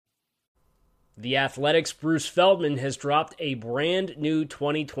The Athletic's Bruce Feldman has dropped a brand new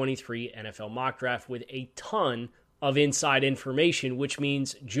 2023 NFL mock draft with a ton of inside information, which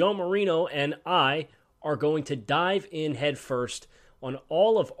means Joe Marino and I are going to dive in head first on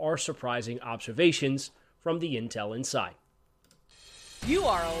all of our surprising observations from the Intel Inside. You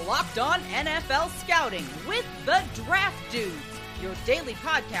are Locked On NFL Scouting with the Draft Dudes, your daily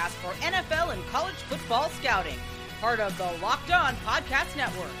podcast for NFL and college football scouting. Part of the Locked On Podcast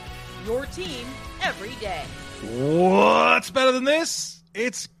Network, your team every day. What's better than this?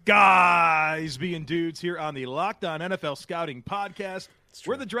 It's guys being dudes here on the Locked On NFL Scouting Podcast.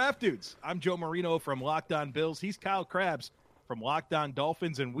 We're the Draft Dudes. I'm Joe Marino from Locked On Bills. He's Kyle Krabs from Locked On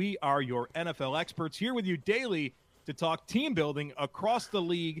Dolphins, and we are your NFL experts here with you daily to talk team building across the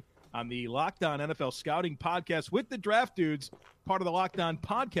league on the Locked On NFL Scouting Podcast with the Draft Dudes, part of the Locked On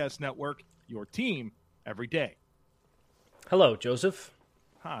Podcast Network, your team every day. Hello, Joseph.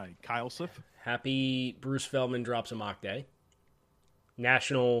 Hi, Kyle Sif. Happy Bruce Feldman drops a mock day.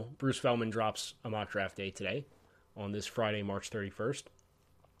 National Bruce Feldman drops a mock draft day today on this Friday, March 31st.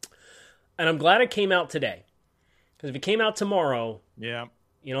 And I'm glad it came out today. Because if it came out tomorrow, yeah,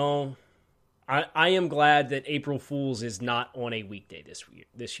 you know, I am glad that April Fool's is not on a weekday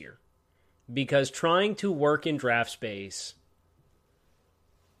this year. Because trying to work in draft space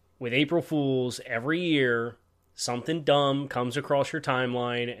with April Fool's every year, something dumb comes across your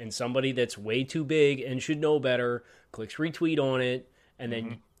timeline and somebody that's way too big and should know better clicks retweet on it, and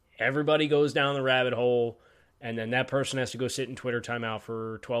then everybody goes down the rabbit hole, and then that person has to go sit in Twitter timeout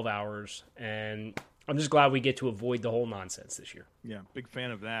for 12 hours. And I'm just glad we get to avoid the whole nonsense this year. Yeah, big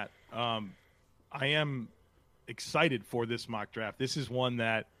fan of that. I am excited for this mock draft. This is one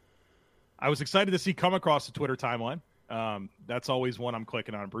that I was excited to see come across the Twitter timeline. That's always one I'm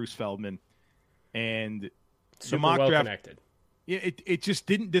clicking on, Bruce Feldman. And super the mock well draft, connected. It just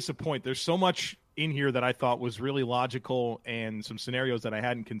didn't disappoint. There's so much in here that I thought was really logical and some scenarios that I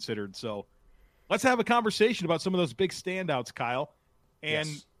hadn't considered. So let's have a conversation about some of those big standouts, Kyle. And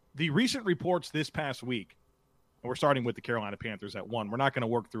the recent reports this past week, and we're starting with the Carolina Panthers at 1. We're not going to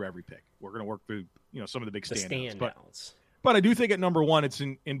work through every pick. We're going to work through, some of the big standouts. But I do think at number 1, it's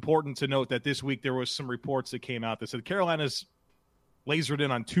important to note that this week there was some reports that came out that said Carolina's lasered in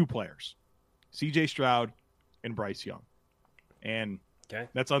on 2 players, C.J. Stroud and Bryce Young. And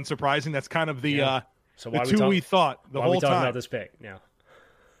that's unsurprising. That's kind of the two we thought the whole time. Why are we talking about this pick now?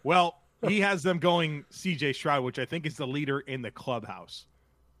 Well, he has them going C.J. Stroud, which I think is the leader in the clubhouse.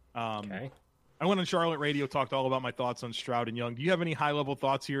 I went on Charlotte Radio, talked all about my thoughts on Stroud and Young. Do you have any high-level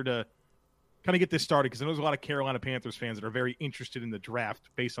thoughts here to kind of get this started? Because I know there's a lot of Carolina Panthers fans that are very interested in the draft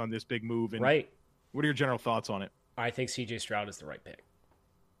based on this big move. And right. What are your general thoughts on it? I think C.J. Stroud is the right pick.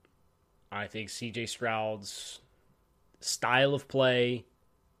 I think C.J. Stroud's style of play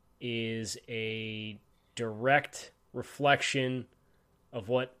is a direct reflection of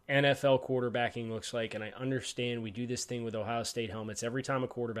what NFL quarterbacking looks like. And I understand we do this thing with Ohio State helmets every time a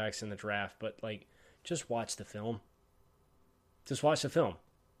quarterback's in the draft, but just watch the film. Just watch the film.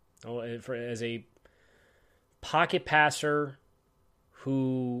 As a pocket passer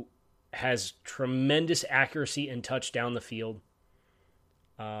who has tremendous accuracy and touch down the field,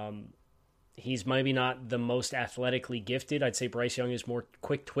 he's maybe not the most athletically gifted. I'd say Bryce Young is more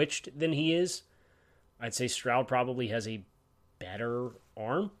quick-twitched than he is. I'd say Stroud probably has a better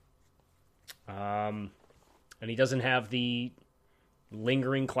arm. And he doesn't have the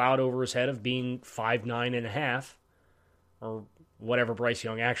lingering cloud over his head of being 5'9.5", or whatever Bryce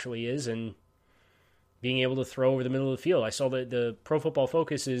Young actually is, and being able to throw over the middle of the field. I saw that the Pro Football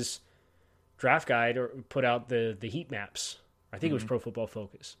Focus's draft guide put out the heat maps. I think it was Pro Football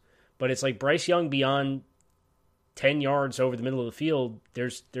Focus. But it's like Bryce Young beyond 10 yards over the middle of the field,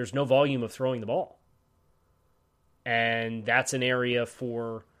 there's no volume of throwing the ball. And that's an area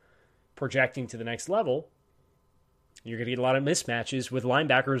for projecting to the next level. You're going to get a lot of mismatches with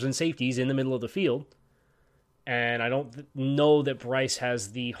linebackers and safeties in the middle of the field. And I don't know that Bryce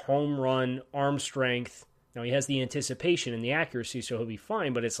has the home run arm strength. Now, he has the anticipation and the accuracy, so he'll be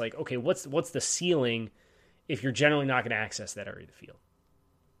fine. But it's like, okay, what's the ceiling if you're generally not going to access that area of the field?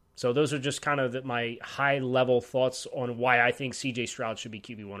 So those are just kind of my high-level thoughts on why I think C.J. Stroud should be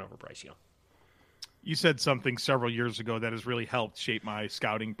QB1 over Bryce Young. You said something several years ago that has really helped shape my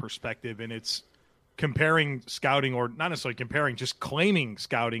scouting perspective, and it's comparing scouting, or not necessarily comparing, just claiming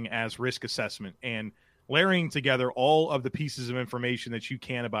scouting as risk assessment and layering together all of the pieces of information that you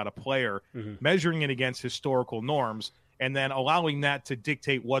can about a player, measuring it against historical norms, and then allowing that to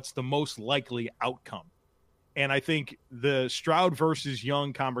dictate what's the most likely outcome. And I think the Stroud versus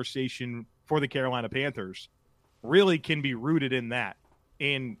Young conversation for the Carolina Panthers really can be rooted in that.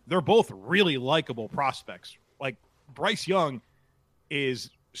 and they're both really likable prospects. Like Bryce Young is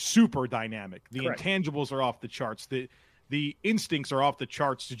super dynamic. The Correct. intangibles are off the charts. The instincts are off the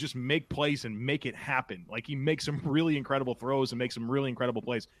charts to just make plays and make it happen. Like he makes some really incredible throws and makes some really incredible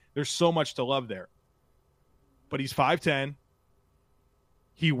plays. There's so much to love there. But he's 5'10".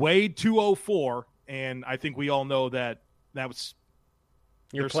 He weighed 204, and I think we all know that was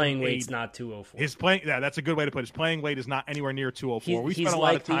Your playing weight's not 204. His playing, yeah, that's a good way to put it. His playing weight is not anywhere near 204. We spent a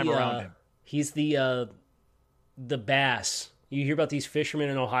lot like of time around him. He's the bass. You hear about these fishermen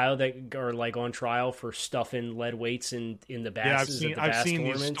in Ohio that are like on trial for stuffing lead weights in the basses. Yeah, I've seen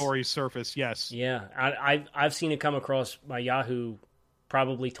these stories surface. Yes. Yeah, I've seen it come across my Yahoo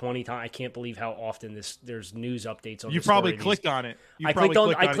probably 20 times. I can't believe how often there's news updates on. You probably clicked on it. I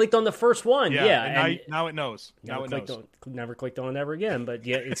clicked on the first one. Yeah, and now it knows. Never clicked on it ever again. But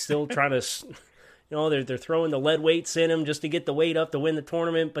yeah, it's still trying to. They're throwing the lead weights in him just to get the weight up to win the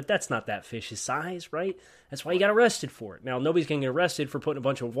tournament, but that's not that fish's size, right? That's why he got arrested for it. Now, nobody's going to get arrested for putting a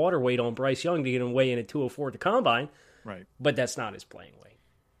bunch of water weight on Bryce Young to get him weigh in at 204 at the combine, right? But that's not his playing weight.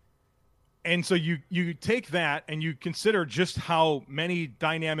 And so you take that and you consider just how many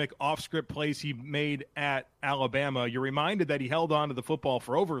dynamic off-script plays he made at Alabama. You're reminded that he held on to the football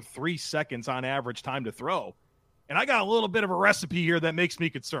for over 3 seconds on average time to throw. And I got a little bit of a recipe here that makes me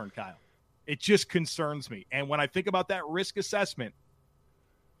concerned, Kyle. It just concerns me. And when I think about that risk assessment,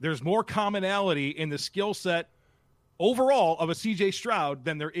 there's more commonality in the skill set overall of a C.J. Stroud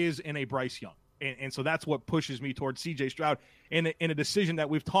than there is in a Bryce Young. And so that's what pushes me towards C.J. Stroud in a decision that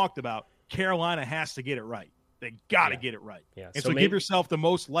we've talked about. Carolina has to get it right. They got to get it right. Yeah. And so give yourself the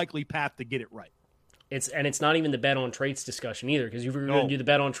most likely path to get it right. It's not even the bet on traits discussion either, because if you were going to do the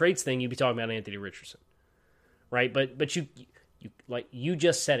bet on traits thing, you'd be talking about Anthony Richardson, right? But you like you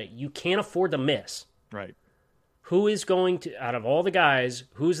just said it, you can't afford to miss. Right. Who is going to, out of all the guys,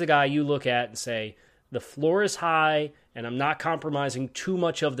 who's the guy you look at and say, the floor is high and I'm not compromising too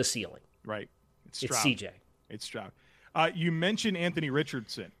much of the ceiling? Right. It's CJ. It's Stroud. You mentioned Anthony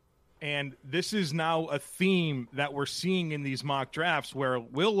Richardson, and this is now a theme that we're seeing in these mock drafts where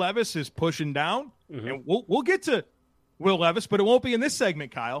Will Levis is pushing down, and we'll get to Will Levis, but it won't be in this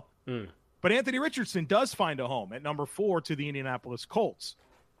segment, Kyle. But Anthony Richardson does find a home at number 4 to the Indianapolis Colts.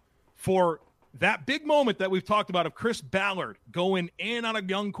 For that big moment that we've talked about of Chris Ballard going in on a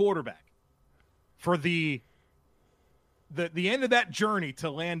young quarterback, for the end of that journey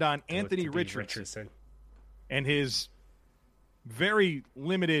to land on Anthony Richardson and his very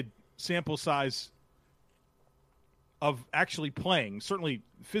limited sample size of actually playing, certainly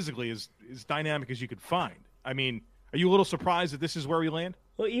physically as dynamic as you could find. I mean, are you a little surprised that this is where we land?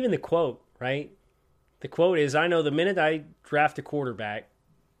 Well, even the quote, right? The quote is, I know the minute I draft a quarterback,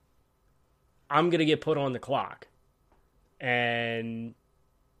 I'm going to get put on the clock. And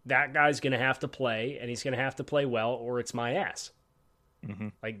that guy's going to have to play, and he's going to have to play well, or it's my ass.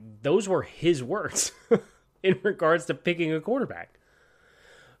 Like, those were his words in regards to picking a quarterback.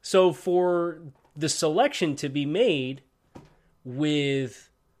 So for the selection to be made with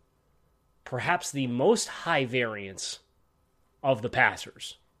perhaps the most high variance of the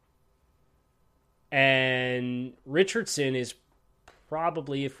passers, and Richardson is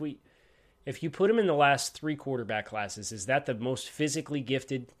probably, if you put him in the last 3 quarterback classes, is that the most physically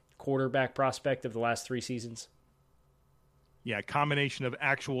gifted quarterback prospect of the last 3 seasons? Yeah, combination of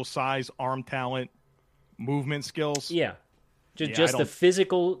actual size, arm talent, movement skills. Yeah. Just the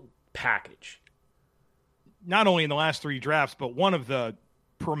physical package. Not only in the last 3 drafts, but one of the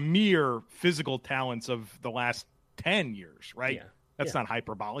premier physical talents of the last 10 years, right? Yeah. That's not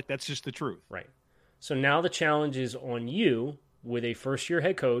hyperbolic. That's just the truth. Right. So now the challenge is on you with a first-year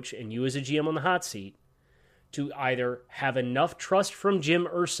head coach and you as a GM on the hot seat to either have enough trust from Jim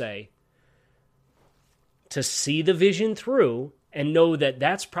Irsay to see the vision through and know that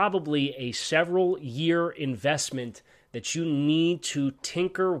that's probably a several-year investment that you need to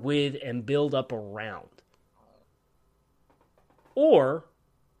tinker with and build up around. Or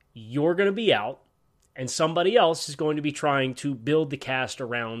you're going to be out and somebody else is going to be trying to build the cast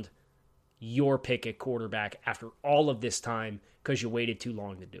around your pick at quarterback after all of this time because you waited too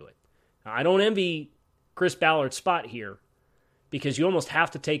long to do it. Now, I don't envy Chris Ballard's spot here because you almost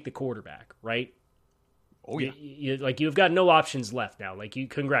have to take the quarterback, right? Oh, yeah. You've got no options left now.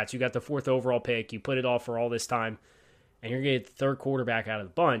 Congrats, you got the 4th overall pick. You put it all for all this time, and you're going to get the 3rd quarterback out of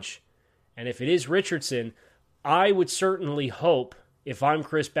the bunch. And if it is Richardson, I would certainly hope, if I'm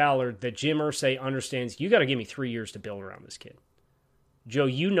Chris Ballard, that Jim Irsay understands you got to give me 3 years to build around this kid. Joe,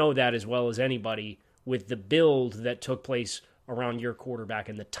 you know that as well as anybody with the build that took place around your quarterback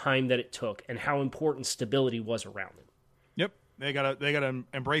and the time that it took and how important stability was around him. Yep. They gotta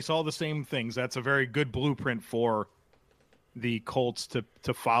embrace all the same things. That's a very good blueprint for the Colts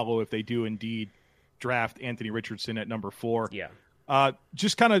to follow if they do indeed draft Anthony Richardson at number 4. Yeah.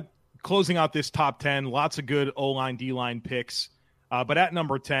 Just kind of closing out this top 10, lots of good O-line, D-line picks. But at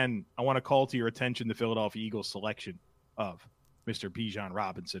number 10, I want to call to your attention the Philadelphia Eagles selection of Mr. Bijan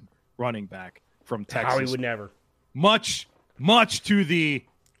Robinson, running back from Texas. Howie would never. Much to the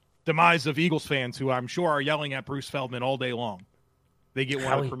demise of Eagles fans who I'm sure are yelling at Bruce Feldman all day long. They get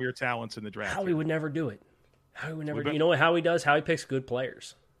one of the premier talents in the draft. Howie would never do it. Howie would never do it. You know what Howie does? Howie picks good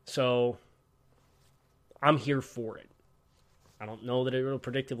players. So I'm here for it. I don't know that it will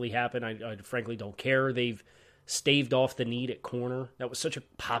predictably happen. I frankly don't care. They've staved off the need at corner. That was such a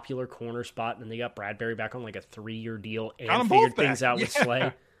popular corner spot, and then they got Bradbury back on like a 3-year deal and figured things out with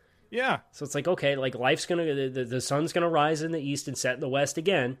Slay. Yeah. So it's like, okay, like life's going to, the sun's going to rise in the east and set in the west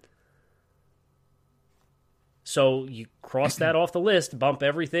again. So you cross that off the list, bump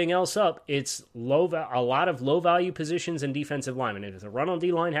everything else up. It's a lot of low value positions and defensive linemen. And if the run on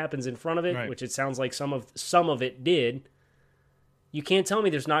D line happens in front of it, which it sounds like some of it did, you can't tell me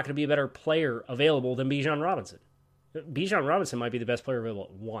there's not going to be a better player available than Bijan Robinson. Bijan Robinson might be the best player available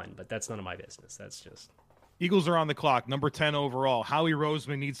at 1, but that's none of my business. That's just... Eagles are on the clock, number 10 overall. Howie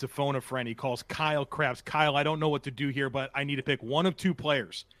Roseman needs to phone a friend. He calls Kyle Krabs. Kyle, I don't know what to do here, but I need to pick one of 2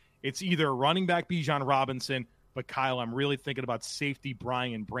 players. It's either running back Bijan Robinson, but Kyle, I'm really thinking about safety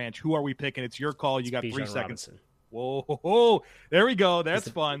Brian Branch. Who are we picking? It's your call. You got Bijan 3 seconds. Robinson. Whoa, there we go. That's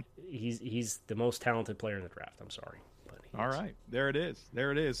fun. He's the most talented player in the draft. I'm sorry. All right, there it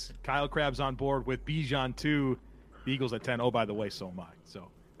is. Kyle Krabs on board with Bijan 2. The Eagles at 10. Oh, by the way, so am I. So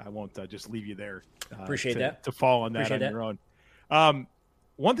I won't just leave you there. Appreciate that. To fall on that on your own.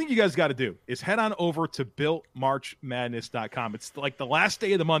 One thing you guys got to do is head on over to BuiltMarchMadness.com. It's like the last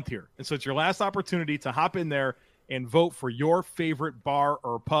day of the month here. And so it's your last opportunity to hop in there and vote for your favorite bar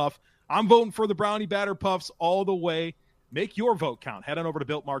or puff. I'm voting for the Brownie Batter Puffs all the way. Make your vote count. Head on over to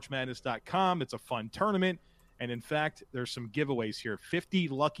BuiltMarchMadness.com. It's a fun tournament. And in fact, there's some giveaways here. 50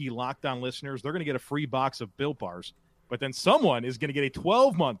 lucky Lockdown listeners, they're going to get a free box of Built Bars. But then someone is going to get a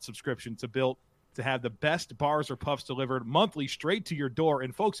 12-month subscription to Built to have the best bars or puffs delivered monthly straight to your door.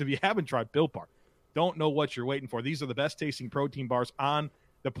 And folks, if you haven't tried Built Bar, don't know what you're waiting for. These are the best tasting protein bars on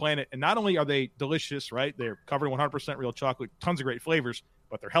the planet. And not only are they delicious, right? They're covered in 100% real chocolate, tons of great flavors,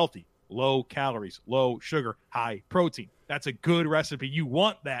 but they're healthy, low calories, low sugar, high protein. That's a good recipe. You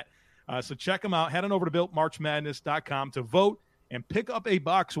want that. So check them out. Head on over to BuiltMarchMadness.com to vote and pick up a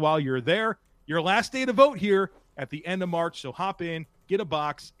box while you're there. Your last day to vote here at the end of March. So hop in, get a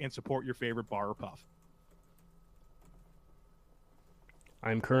box, and support your favorite bar or puff.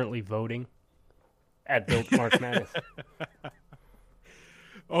 I'm currently voting at Built March Madness.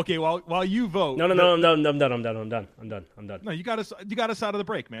 Okay, while you vote. No, I'm done. No, you got us out of the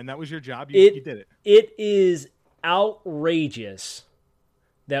break, man. That was your job. You did it. It is outrageous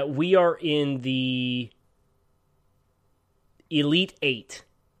that we are in the Elite 8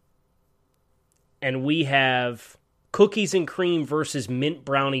 and we have cookies and cream versus mint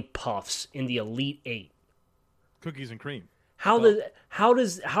brownie puffs in the Elite 8. Cookies and cream. How do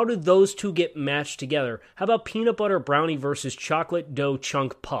those two get matched together? How about peanut butter brownie versus chocolate dough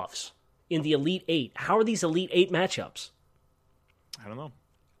chunk puffs in the Elite 8? How are these Elite 8 matchups? I don't know.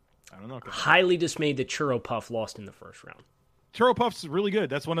 Highly dismayed that Churro Puff lost in the first round. Churro Puff's really good.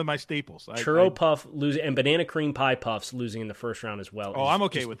 That's one of my staples. Churro Puff losing, and Banana Cream Pie Puffs losing in the first round as well. Oh, I'm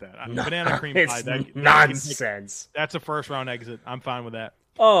okay with that. Banana Cream Pie. Nonsense. That's a first round exit. I'm fine with that.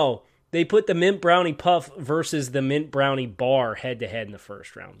 Oh, they put the Mint Brownie Puff versus the Mint Brownie Bar head to head in the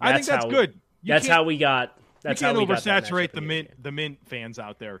first round. I think that's good. That's how we got. That's how we got. You can't oversaturate the mint fans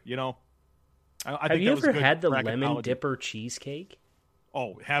out there. You know. Have you ever had the lemon dipper cheesecake?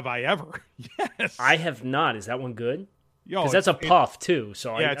 Oh, have I ever? Yes. I have not. Is that one good? Because that's a puff too,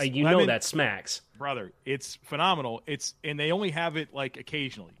 so yeah, know that smacks. Brother, it's phenomenal. And they only have it like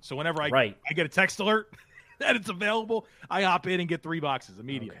occasionally. So whenever I get a text alert that it's available, I hop in and get 3 boxes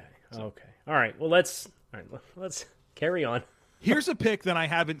immediately. Okay. All right. Well, let's carry on. Here's a pick that I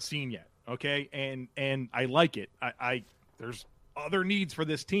haven't seen yet. Okay, and I like it. I there's other needs for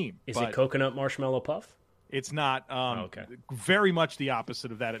this team. Is it coconut marshmallow puff? It's not. Okay. Very much the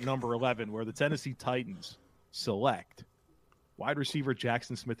opposite of that at number 11, where the Tennessee Titans select wide receiver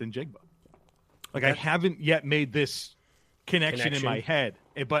Jackson Smith-Njigba. Like, I haven't yet made this connection in my head,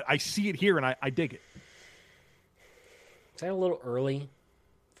 but I see it here, and I dig it. Is that a little early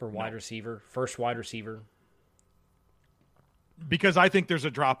for wide receiver, first wide receiver? Because I think there's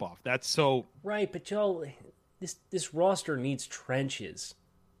a drop-off. That's so... Right, but Joe, this roster needs trenches.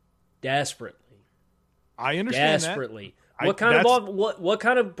 Desperately. I understand Desperately. What kind of ball? What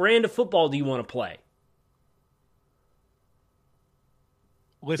kind of brand of football do you want to play?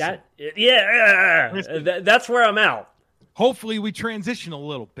 Listen, that's where I'm out. Hopefully, we transition a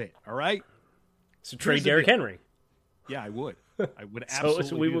little bit. All right. So trade Derrick Henry. Yeah, I would. I would absolutely.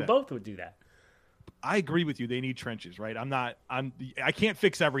 So we would both do that. I agree with you. They need trenches, right? I can't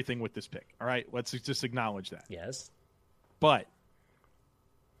fix everything with this pick. All right. Let's just acknowledge that. Yes. But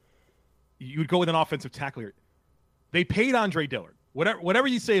you would go with an offensive tackler. They paid Andre Dillard. Whatever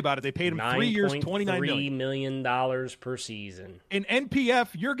you say about it, they paid him 3 years, $29 million per season. In NPF,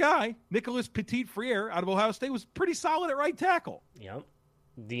 your guy, Nicholas Petit-Frere out of Ohio State, was pretty solid at right tackle. Yep.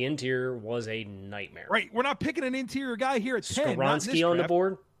 The interior was a nightmare. Right. We're not picking an interior guy here at 10. Skoronski on the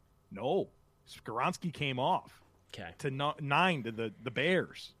board? No. Skoronski came off. Okay. To 9 to the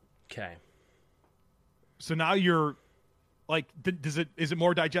Bears. Okay. So now you're like, is it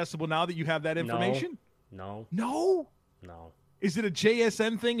more digestible now that you have that information? No. Is it a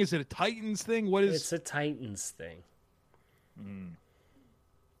JSN thing? Is it a Titans thing? What is? It's a Titans thing.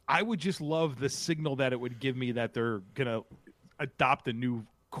 I would just love the signal that it would give me that they're gonna adopt a new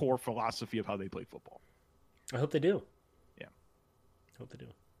core philosophy of how they play football. I hope they do. Yeah, hope they do.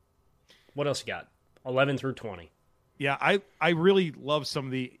 What else you got? 11 through 20. Yeah, I really love some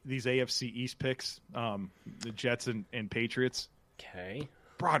of these AFC East picks. The Jets and Patriots. Okay.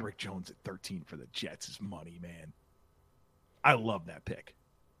 Broderick Jones at 13 for the Jets is money, man. I love that pick.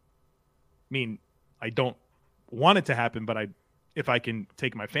 I mean, I don't want it to happen, but if I can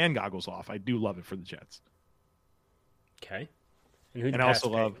take my fan goggles off, I do love it for the Jets. Okay. And I also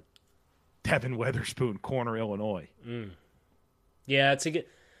love Devin Witherspoon, corner Illinois. Yeah,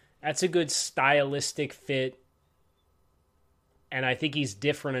 that's a good stylistic fit. And I think he's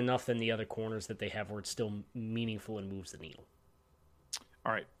different enough than the other corners that they have where it's still meaningful and moves the needle.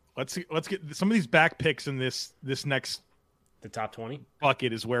 All right. Let's get some of these back picks in this next the top 20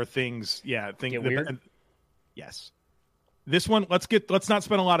 bucket is where things get weird. Yes. This one, let's not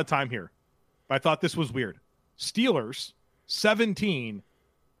spend a lot of time here. But I thought this was weird. Steelers 17,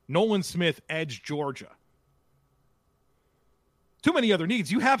 Nolan Smith, edge Georgia. Too many other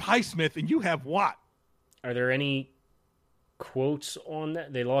needs. You have Highsmith and you have Watt. Are there any quotes on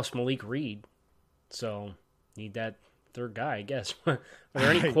that? They lost Malik Reed, so need that third guy, I guess. Are there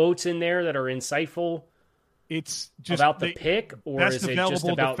any quotes in there that are insightful? It's just about the pick, or is it just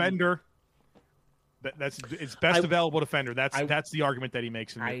about defender? It's best available defender. That's the argument that he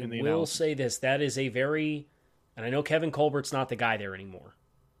makes in the analysis. I will say this: that is a very, and I know Kevin Colbert's not the guy there anymore,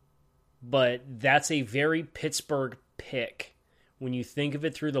 but that's a very Pittsburgh pick when you think of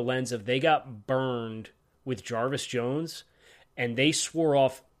it through the lens of they got burned with Jarvis Jones, and they swore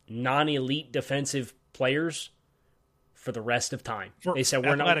off non-elite defensive players for the rest of time. They said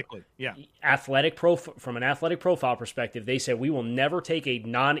we're not from an athletic profile perspective. They said we will never take a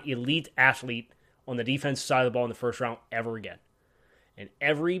non-elite athlete on the defensive side of the ball in the first round ever again. And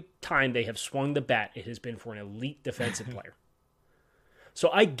every time they have swung the bat, it has been for an elite defensive player. So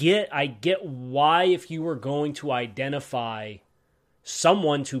I get why if you were going to identify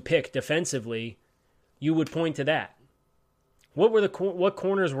someone to pick defensively, you would point to that. What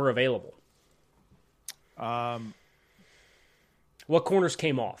corners were available? What corners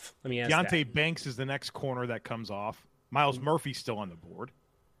came off? Let me ask Deontay Banks is the next corner that comes off. Miles Murphy's still on the board.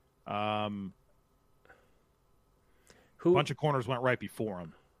 A bunch of corners went right before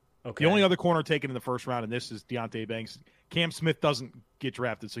him. Okay. The only other corner taken in the first round, and this is Deontay Banks. Cam Smith doesn't get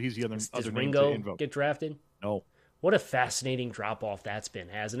drafted, so he's the other Does name to invoke. Ringo get drafted? No. What a fascinating drop-off that's been,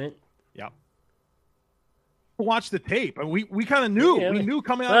 hasn't it? Yeah. Watch the tape. We kind of knew. We knew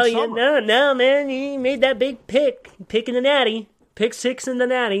coming out of summer. No, man. You made that big pick in the natty. Pick 6 in the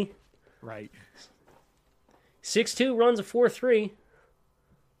natty. Right. 6'2", runs a 4.3.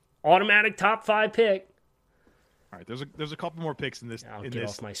 Automatic top 5 pick. All right, there's a couple more picks in this. I'll get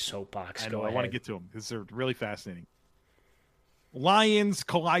off my soapbox. I know. I want to get to them because they're really fascinating. Lions,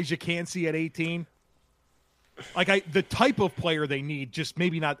 Kalijah Cansey at 18. The type of player they need, just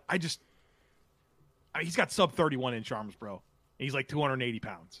maybe not. He's got sub 31-inch arms, bro. He's like 280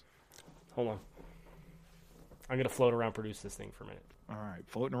 pounds. Hold on. I'm going to float around, produce this thing for a minute. All right,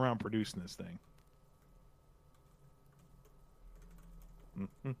 floating around, producing this thing.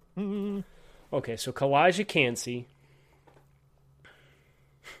 Okay, so Kalijah Cansey.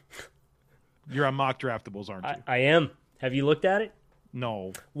 You're on mock draftables, aren't you? I am. Have you looked at it?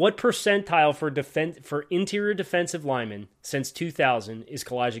 No. What percentile for interior defensive linemen since 2000 is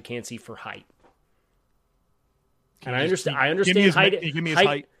Kalijah Cansey for height? And I understand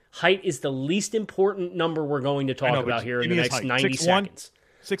height. Height is the least important number we're going to talk about here in the next 90 seconds.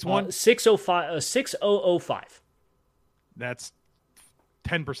 6'1"? 605. That's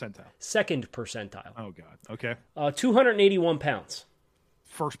 10 percentile. Second percentile. Oh, God. Okay. 281 pounds.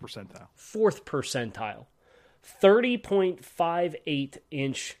 First percentile. Fourth percentile. 30.58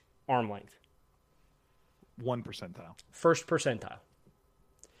 inch arm length. 1 percentile. First percentile.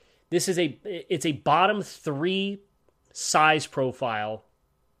 It's a bottom 3 size profile.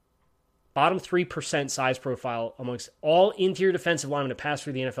 Bottom 3% size profile amongst all interior defensive linemen to pass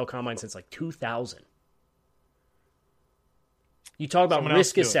through the NFL Combine since like 2000. You talk about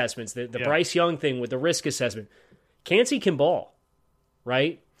risk assessments, the Bryce Young thing with the risk assessment. Kancey can ball,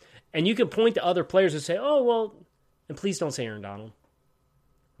 right? And you can point to other players and say, oh, well, and please don't say Aaron Donald,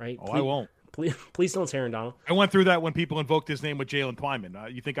 right? Oh, I won't. Please don't say Aaron Donald. I went through that when people invoked his name with Jalen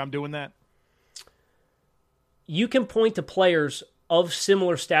Twyman. You think I'm doing that? You can point to players of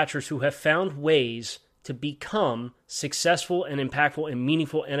similar statures who have found ways to become successful and impactful and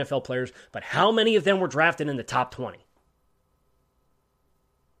meaningful NFL players, but how many of them were drafted in the top 20?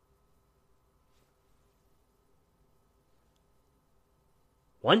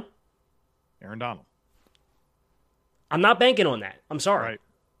 One? Aaron Donald. I'm not banking on that. I'm sorry.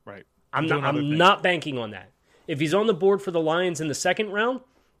 Right. I'm not banking on that. If he's on the board for the Lions in the second round,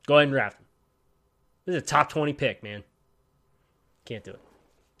 go ahead and draft him. This is a top 20 pick, man. Can't do it.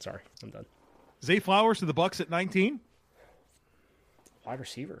 Sorry, I'm done. Zay Flowers to the Bucks at 19? Wide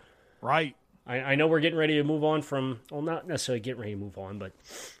receiver. Right. I know we're getting ready to move on from, well, not necessarily getting ready to move on, but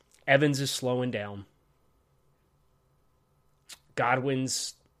Evans is slowing down.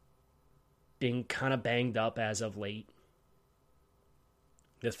 Godwin's been kind of banged up as of late.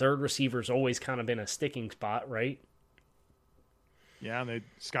 The third receiver's always kind of been a sticking spot, right? Yeah, and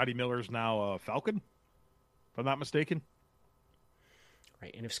Scotty Miller's now a Falcon, if I'm not mistaken.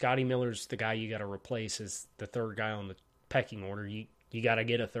 Right, and if Scotty Miller's the guy you got to replace as the third guy on the pecking order, you got to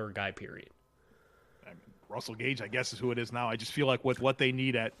get a third guy, period. I mean, Russell Gage, I guess, is who it is now. I just feel like with what they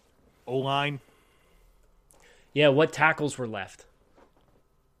need at O-line. Yeah, what tackles were left?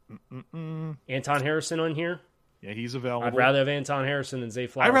 Anton Harrison on here? Yeah, he's available. I'd rather have Anton Harrison than Zay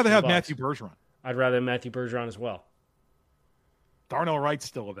Flowers. I'd rather have Matthew Bergeron. I'd rather have Matthew Bergeron as well. Darnell Wright's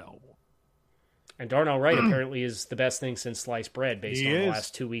still available. And Darnell Wright apparently is the best thing since sliced bread based on the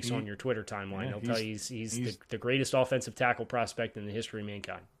last 2 weeks on your Twitter timeline. Yeah, I'll tell you, he's the greatest offensive tackle prospect in the history of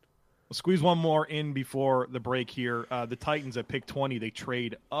mankind. We'll squeeze one more in before the break here. The Titans at pick 20, they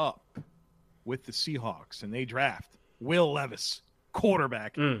trade up with the Seahawks, and they draft Will Levis,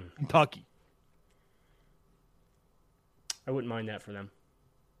 quarterback, Kentucky. I wouldn't mind that for them.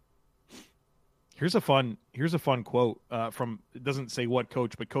 Here's a fun quote from, it doesn't say what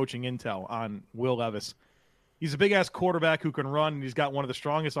coach, but coaching intel on Will Levis. He's a big-ass quarterback who can run, and he's got one of the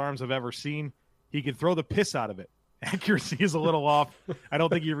strongest arms I've ever seen. He can throw the piss out of it. Accuracy is a little off. I don't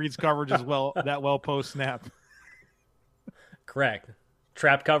think he reads coverage as well post-snap. Correct.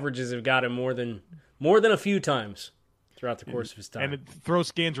 Trap coverages have got him more than a few times throughout the course of his time. And it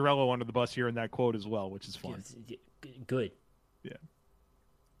throws Scangarello under the bus here in that quote as well, which is fun. Good. Yeah.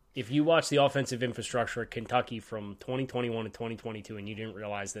 If you watch the offensive infrastructure at Kentucky from 2021 to 2022 and you didn't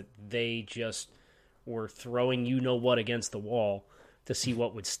realize that they just were throwing you-know-what against the wall to see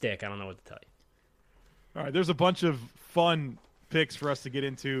what would stick, I don't know what to tell you. All right, there's a bunch of fun picks for us to get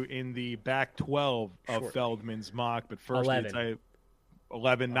into in the back 12 of Feldman's mock, but first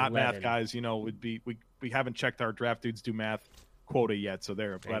 11, not math guys, would be we haven't checked our draft dudes do math quota yet, so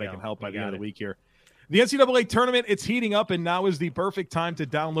I'm glad I can help by the end of the week here. The NCAA tournament, it's heating up, and now is the perfect time to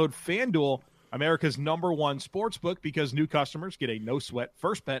download FanDuel, America's #1 sportsbook, because new customers get a no-sweat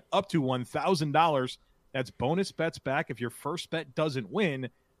first bet up to $1,000. That's bonus bets back if your first bet doesn't win.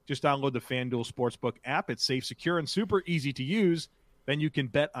 Just download the FanDuel Sportsbook app. It's safe, secure, and super easy to use. Then you can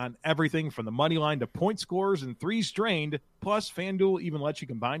bet on everything from the money line to point scores and threes drained. Plus, FanDuel even lets you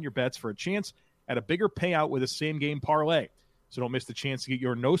combine your bets for a chance at a bigger payout with a same-game parlay. So don't miss the chance to get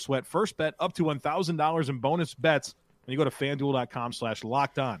your no-sweat first bet up to $1,000 in bonus bets when you go to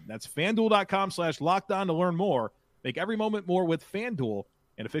FanDuel.com/LockedOn. That's FanDuel.com/LockedOn to learn more. Make every moment more with FanDuel,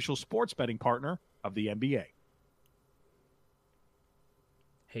 an official sports betting partner of the NBA.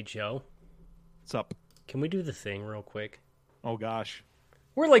 Hey, Joe. What's up? Can we do the thing real quick? Oh, gosh.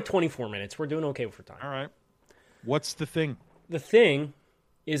 We're like 24 minutes. We're doing okay for time. All right. What's the thing? The thing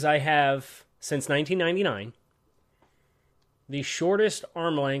is I have, since 1999, the shortest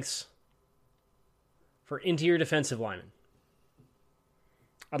arm lengths for interior defensive linemen.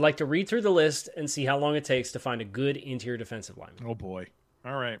 I'd like to read through the list and see how long it takes to find a good interior defensive lineman. Oh, boy.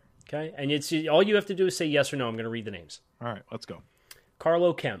 All right. Okay? And it's all you have to do is say yes or no. I'm going to read the names. All right. Let's go.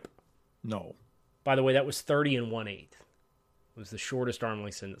 Carlo Kemp. No. By the way, that was 30 1/8. It was the shortest arm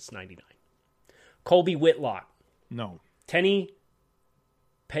length since 99. Colby Whitlock. No. Tenny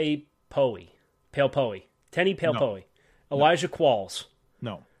Palpoe. Tenny Palpoe. Elijah Qualls.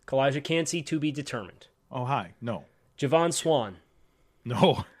 No. Kalijah Cansey, to be determined. Oh, hi. No. Javon Swan.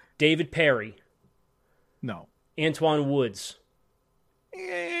 No. David Perry. No. Antoine Woods.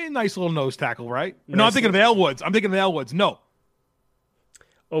 Nice little nose tackle, right? Nice. No, I'm thinking of Al Woods. No.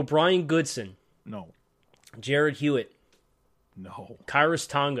 O'Brien Goodson. No. Jared Hewitt. No. Kyrus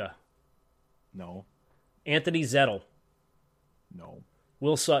Tonga. No. Anthony Zettel. No.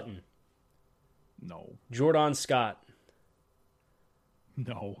 Will Sutton. No. Jordan Scott.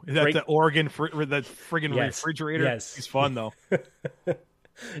 No. Is that the Oregon, that friggin' refrigerator? Yes. He's fun, though.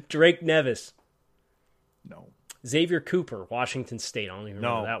 Drake Nevis. No. Xavier Cooper, Washington State. I don't even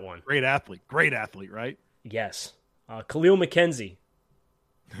remember that one. Great athlete, right? Yes. Khalil McKenzie.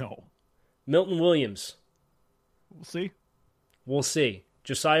 No. Milton Williams. We'll see.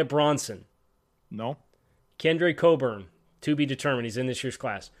 Josiah Bronson. No. Kendra Coburn, to be determined. He's in this year's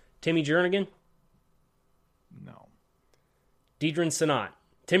class. Timmy Jernigan. No. Deidrin Sanat.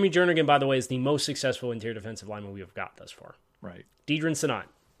 Timmy Jernigan, by the way, is the most successful interior defensive lineman we have got thus far. Right. Deidrin Sanat.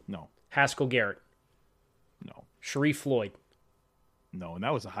 No. Haskell Garrett. No. Sharif Floyd. No, and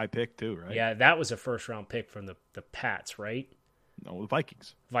that was a high pick too, right? Yeah, that was a first-round pick from the Pats, right? No, the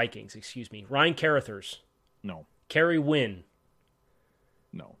Vikings. Excuse me. Ryan Carruthers. No. Kerry Wynn.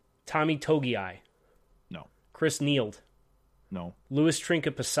 No. Tommy Togiai. No. Chris Neald. No. Louis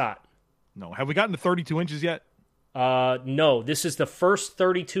Trinca-Passat. No. Have we gotten to 32 inches yet? No. This is the first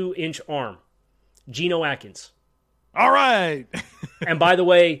 32-inch arm. Geno Atkins. All right. And by the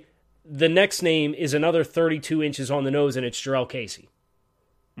way, the next name is another 32 inches on the nose, and it's Jarrell Casey.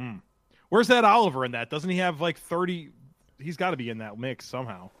 Where's that Oliver in that? Doesn't he have like 30? He's got to be in that mix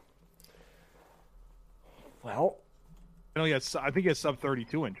somehow. Well, I think he has sub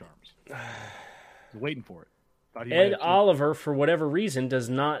 32-inch arms. He's waiting for it. Ed Oliver, for whatever reason, does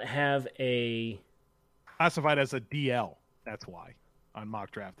not have a... Classified as a DL. That's why. On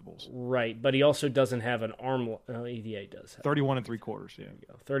mock draftables. Right, but he also doesn't have an arm... EDA does have 31 3/4, yeah.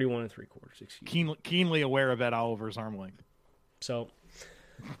 31 3/4, excuse me. Keenly aware of Ed Oliver's arm length. So,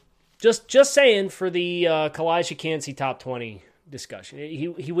 just saying for the Kalijah Cansey top 20 discussion,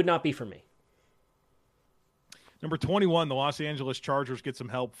 he would not be for me. Number 21, the Los Angeles Chargers get some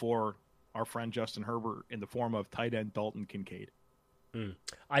help for our friend Justin Herbert in the form of tight end Dalton Kincaid.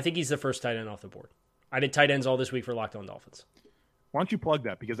 I think he's the first tight end off the board. I did tight ends all this week for Locked On Dolphins. Why don't you plug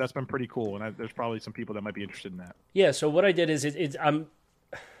that? Because that's been pretty cool, and there's probably some people that might be interested in that. Yeah, so what I did is I'm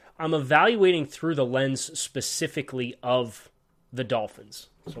evaluating through the lens specifically of the Dolphins.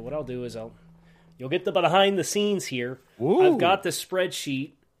 So what I'll do is you'll get the behind the scenes here. Ooh. I've got the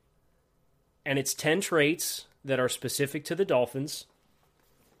spreadsheet, and it's 10 traits that are specific to the Dolphins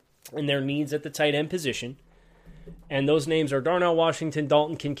and their needs at the tight end position. And those names are Darnell Washington,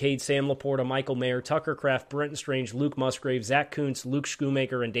 Dalton Kincaid, Sam Laporta, Michael Mayer, Tucker Kraft, Brenton Strange, Luke Musgrave, Zach Kuntz, Luke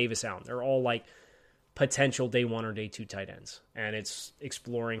Schoonmaker, and Davis Allen. They're all like potential day one or day two tight ends. And it's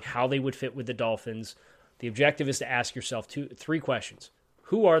exploring how they would fit with the Dolphins. The objective is to ask yourself three questions.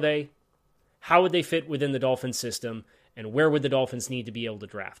 Who are they? How would they fit within the Dolphins system? And where would the Dolphins need to be able to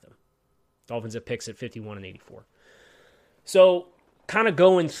draft them? Dolphins have picks at 51 and 84. So kind of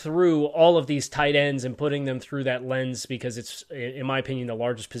going through all of these tight ends and putting them through that lens because it's, in my opinion, the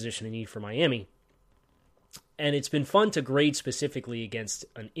largest position in need for Miami. And it's been fun to grade specifically against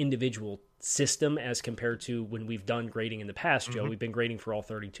an individual system as compared to when we've done grading in the past, Joe. We've been grading for all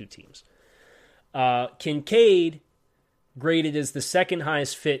 32 teams. Kincaid graded as the second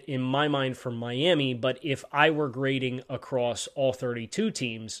highest fit in my mind for Miami, but if I were grading across all 32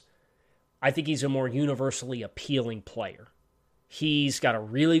 teams, I think he's a more universally appealing player. He's got a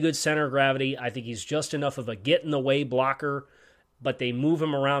really good center of gravity. I think he's just enough of a get-in-the-way blocker, but they move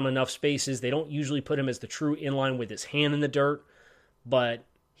him around enough spaces. They don't usually put him as the true inline with his hand in the dirt, but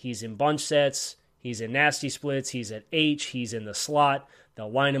he's in bunch sets. He's in nasty splits. He's at H. He's in the slot. They'll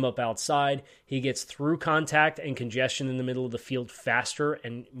line him up outside. He gets through contact and congestion in the middle of the field faster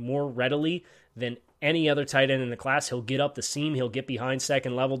and more readily than any other tight end in the class. He'll get up the seam. He'll get behind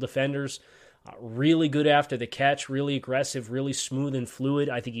second-level defenders. Really good after the catch, really aggressive, really smooth and fluid.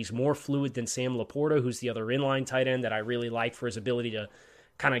 I think he's more fluid than Sam Laporta, who's the other inline tight end that I really like for his ability to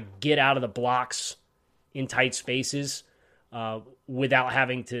kind of get out of the blocks in tight spaces without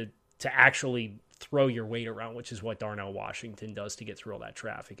having to actually throw your weight around, which is what Darnell Washington does to get through all that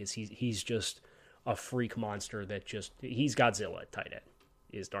traffic. Is he's just a freak monster that he's Godzilla at tight end,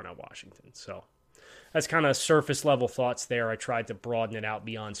 is Darnell Washington. So that's kind of surface level thoughts there. I tried to broaden it out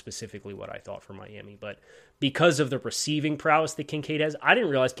beyond specifically what I thought for Miami. But because of the receiving prowess that Kincaid has, I didn't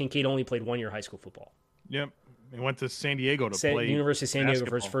realize Kincaid only played 1 year high school football. Yep. He went to San Diego to play University of San Diego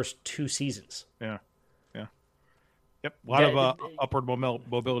for his basketball. first 2 seasons. Yeah. Yep, a lot of upward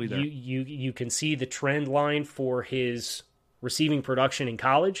mobility there. You can see the trend line for his receiving production in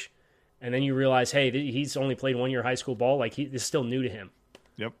college, and then you realize, hey, he's only played 1 year high school ball. Like, this is still new to him.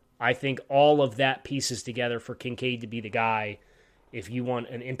 Yep. I think all of that pieces together for Kincaid to be the guy if you want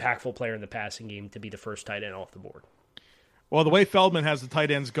an impactful player in the passing game to be the first tight end off the board. Well, the way Feldman has the tight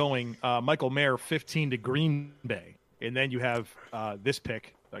ends going, Michael Mayer 15 to Green Bay, and then you have this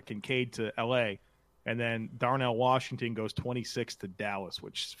pick, Kincaid to L.A., and then Darnell Washington goes 26 to Dallas,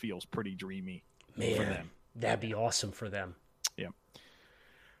 which feels pretty dreamy for them. That'd be awesome for them. Yeah.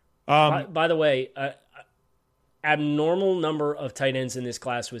 By the way, abnormal number of tight ends in this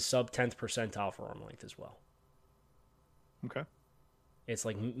class was sub 10th percentile for arm length as well. Okay. It's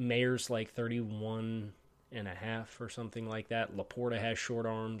like Mayer's like 31 and a half or something like that. Laporta has short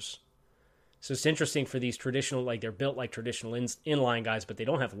arms. So it's interesting for these traditional, like they're built like traditional inline guys, but they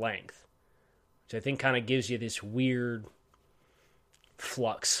don't have length, which I think kind of gives you this weird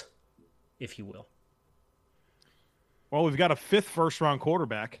flux, if you will. Well, we've got a 5th first-round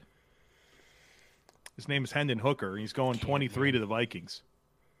quarterback. His name is Hendon Hooker. He's going 23 to the Vikings.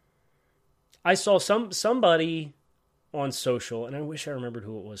 I saw somebody on social, and I wish I remembered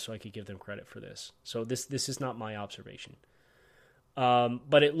who it was so I could give them credit for this. So this is not my observation.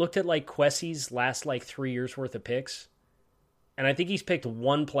 But it looked at like Quessie's last like 3 years worth of picks, and I think he's picked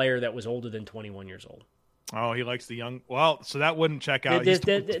one player that was older than 21 years old. Oh, he likes the young. Well, so that wouldn't check out.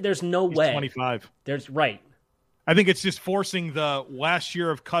 There's no way. 25. There's right. I think it's just forcing the last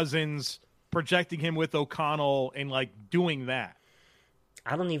year of Cousins, projecting him with O'Connell, and like doing that.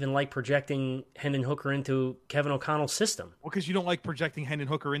 I don't even like projecting Hendon Hooker into Kevin O'Connell's system. Well, because you don't like projecting Hendon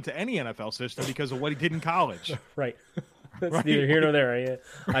Hooker into any NFL system because of what he did in college. Right. That's right. Neither here nor there.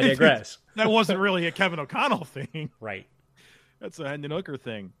 I digress. That wasn't really a Kevin O'Connell thing. Right. That's a Hendon Hooker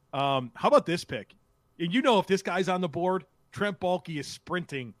thing. How about this pick? You know, if this guy's on the board, Trent Baalke is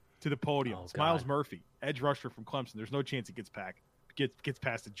sprinting to the podium. Oh, it's Miles Murphy, edge rusher from Clemson. There's no chance he gets past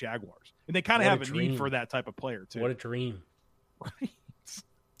the Jaguars. And they kind of have a need for that type of player, too. What a dream. Right.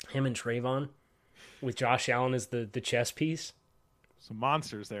 Him and Trayvon with Josh Allen as the chess piece. Some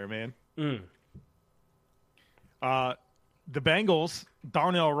monsters there, man. Mm. The Bengals,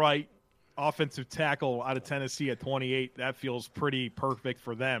 Darnell Wright, offensive tackle out of Tennessee at 28. That feels pretty perfect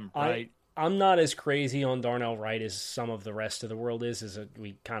for them, right? I'm not as crazy on Darnell Wright as some of the rest of the world is, as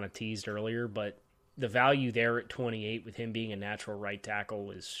we kind of teased earlier, but the value there at 28 with him being a natural right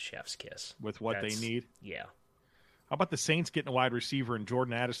tackle is chef's kiss. With what they need? Yeah. How about the Saints getting a wide receiver and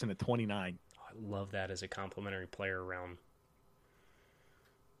Jordan Addison at 29? I love that as a complimentary player around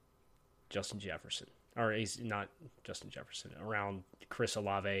Justin Jefferson. Or he's not Justin Jefferson, around Chris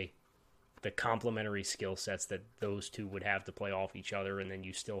Olave, the complementary skill sets that those two would have to play off each other, and then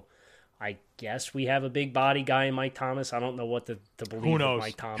you still, I guess we have a big body guy in Mike Thomas. I don't know what to believe. Who knows? With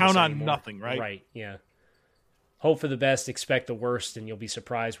Mike Thomas Count on anymore. nothing, right? Right, yeah. Hope for the best, expect the worst, and you'll be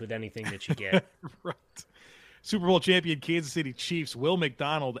surprised with anything that you get. Right. Super Bowl champion Kansas City Chiefs, Will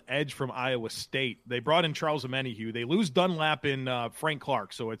McDonald, edge from Iowa State. They brought in Charles Omenihu. They lose Dunlap and Frank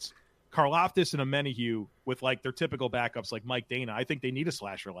Clark, so it's Karlaftis and Omenihu with like their typical backups like Mike Dana. I think they need a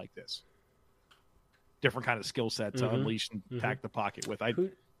slasher like this. Different kind of skill set to unleash and attack the pocket with.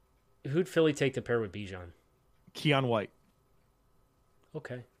 Who'd Philly take to pair with Bijan? Keon White.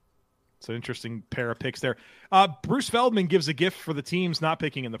 Okay. It's an interesting pair of picks there. Bruce Feldman gives a gift for the teams not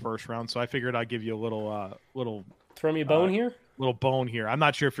picking in the first round, so I figured I'd give you a little Throw me a bone here? Little bone here. I'm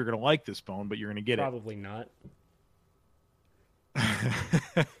not sure if you're going to like this bone, but you're going to get Probably not.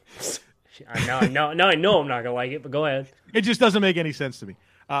 I know I'm not going to like it, but go ahead. It just doesn't make any sense to me.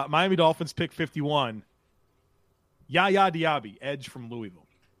 Miami Dolphins pick 51. Yaya Diaby, edge from Louisville.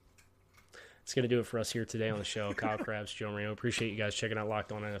 It's going to do it for us here today on the show. Kyle Krabs, Joe Marino. Appreciate you guys checking out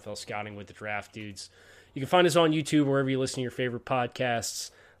Locked On NFL Scouting with the Draft Dudes. You can find us on YouTube, wherever you listen to your favorite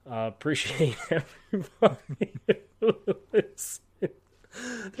podcasts. Appreciate everybody who listens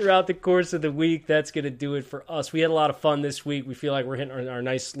throughout the course of the week. That's going to do it for us. We had a lot of fun this week. We feel like we're hitting our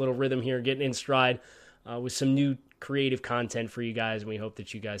nice little rhythm here, getting in stride with some new creative content for you guys, and we hope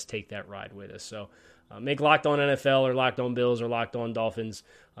that you guys take that ride with us. So make Locked On NFL or Locked On Bills or Locked On Dolphins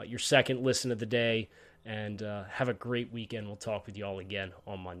your second listen of the day, and have a great weekend. We'll talk with you all again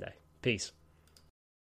on Monday. Peace.